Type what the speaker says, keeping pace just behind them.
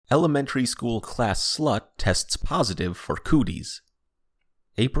Elementary school class slut tests positive for cooties.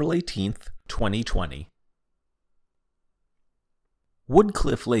 April 18th, 2020.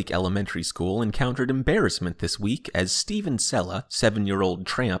 Woodcliff Lake Elementary School encountered embarrassment this week as Steven Sella, 7-year-old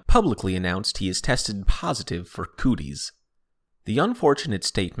tramp, publicly announced he is tested positive for cooties. The unfortunate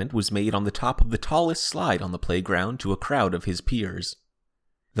statement was made on the top of the tallest slide on the playground to a crowd of his peers.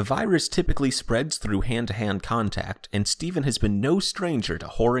 The virus typically spreads through hand-to-hand contact, and Steven has been no stranger to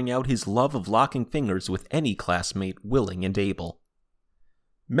whoring out his love of locking fingers with any classmate willing and able.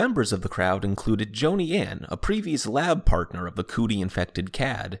 Members of the crowd included Joni Ann, a previous lab partner of the cootie-infected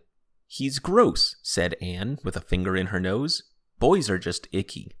Cad. "He's gross," said Ann, with a finger in her nose. "Boys are just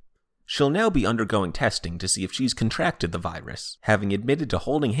icky." She'll now be undergoing testing to see if she's contracted the virus, having admitted to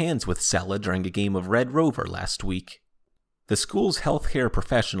holding hands with Sella during a game of Red Rover last week. The school's healthcare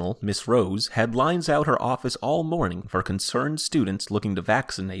professional, Miss Rose, had lines out her office all morning for concerned students looking to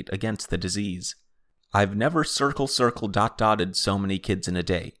vaccinate against the disease. "I've never dotted so many kids in a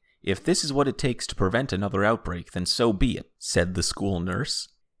day. If this is what it takes to prevent another outbreak, then so be it," said the school nurse.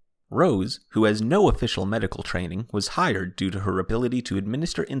 Rose, who has no official medical training, was hired due to her ability to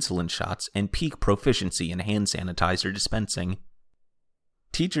administer insulin shots and peak proficiency in hand sanitizer dispensing.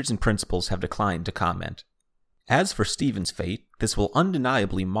 Teachers and principals have declined to comment. As for Steven's fate, this will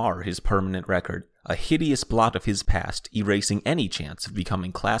undeniably mar his permanent record, a hideous blot of his past, erasing any chance of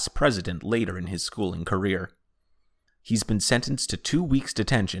becoming class president later in his schooling career. He's been sentenced to 2 weeks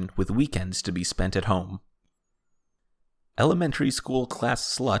detention with weekends to be spent at home. Elementary school class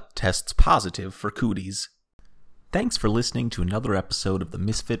slut tests positive for cooties. Thanks for listening to another episode of the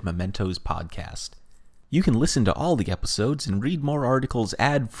Misfit Mementos podcast. You can listen to all the episodes and read more articles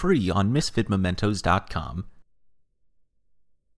ad-free on misfitmementos.com.